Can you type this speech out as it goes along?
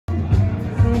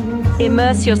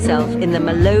Immerse yourself in the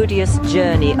melodious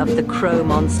journey of the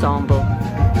Khrome Ensemble.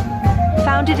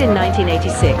 Founded in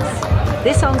 1986,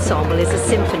 this ensemble is a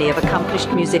symphony of accomplished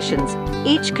musicians,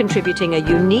 each contributing a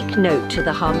unique note to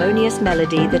the harmonious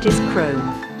melody that is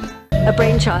Khrome. A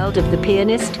brainchild of the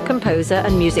pianist, composer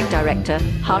and music director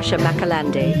Harsha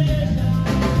Makalande.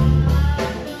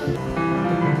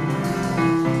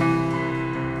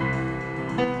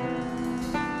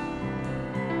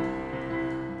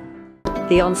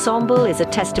 The ensemble is a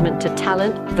testament to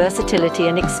talent, versatility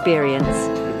and experience.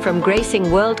 From gracing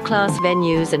world-class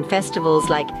venues and festivals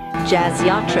like Jazz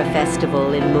Yatra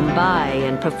Festival in Mumbai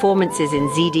and performances in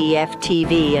ZDF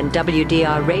TV and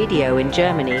WDR Radio in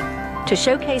Germany, to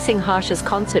showcasing Harsha's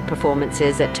concert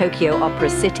performances at Tokyo Opera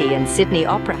City and Sydney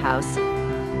Opera House,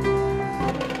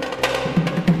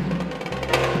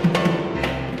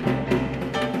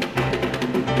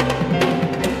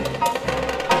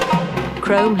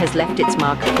 Khrome has left its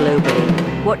mark globally.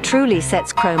 What truly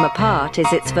sets Khrome apart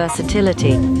is its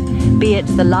versatility. Be it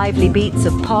the lively beats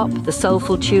of pop, the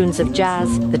soulful tunes of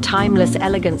jazz, the timeless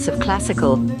elegance of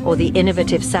classical, or the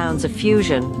innovative sounds of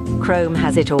fusion, Khrome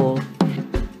has it all.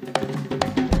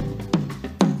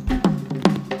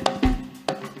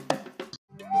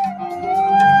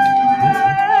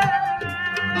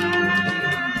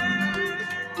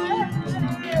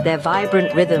 Their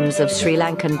vibrant rhythms of Sri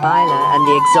Lankan baila and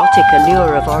the exotic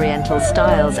allure of Oriental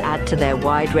styles add to their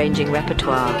wide-ranging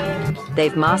repertoire.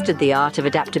 They've mastered the art of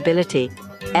adaptability,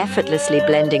 effortlessly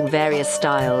blending various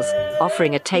styles,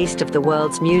 offering a taste of the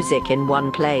world's music in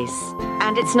one place.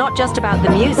 And it's not just about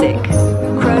the music.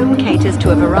 Khrome caters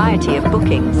to a variety of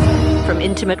bookings, from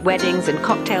intimate weddings and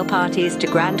cocktail parties to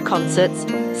grand concerts,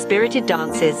 spirited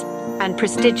dances, and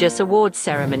prestigious awards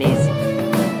ceremonies.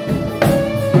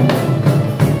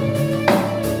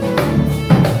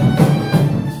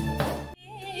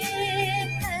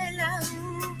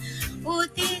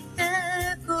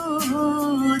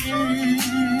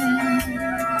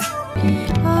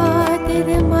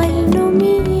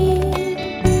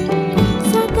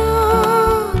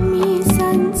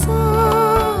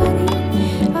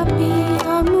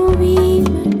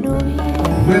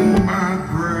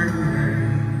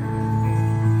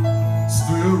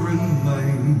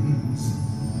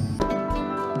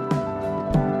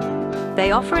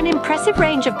 They offer an impressive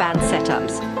range of band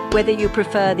setups, whether you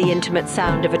prefer the intimate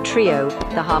sound of a trio,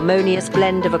 the harmonious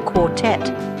blend of a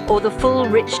quartet, or the full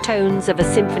rich tones of a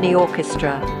symphony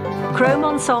orchestra. Khrome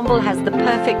Ensemble has the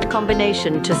perfect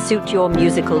combination to suit your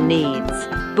musical needs.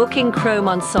 Booking Khrome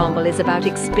Ensemble is about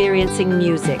experiencing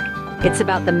music. It's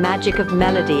about the magic of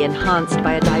melody enhanced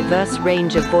by a diverse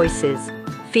range of voices.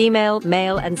 Female,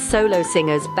 male and solo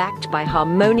singers backed by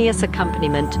harmonious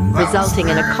accompaniment, resulting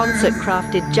in a concert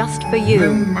crafted just for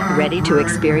you. Ready to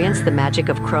experience the magic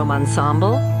of Khrome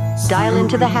Ensemble? Dial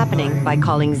into the happening by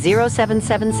calling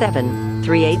 0777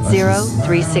 380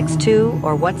 362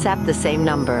 or WhatsApp the same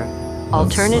number.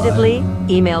 Alternatively,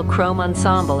 email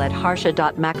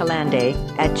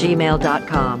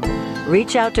khromensemble@harsha.makalande@gmail.com.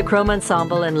 Reach out to Khrome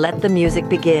Ensemble and let the music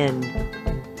begin.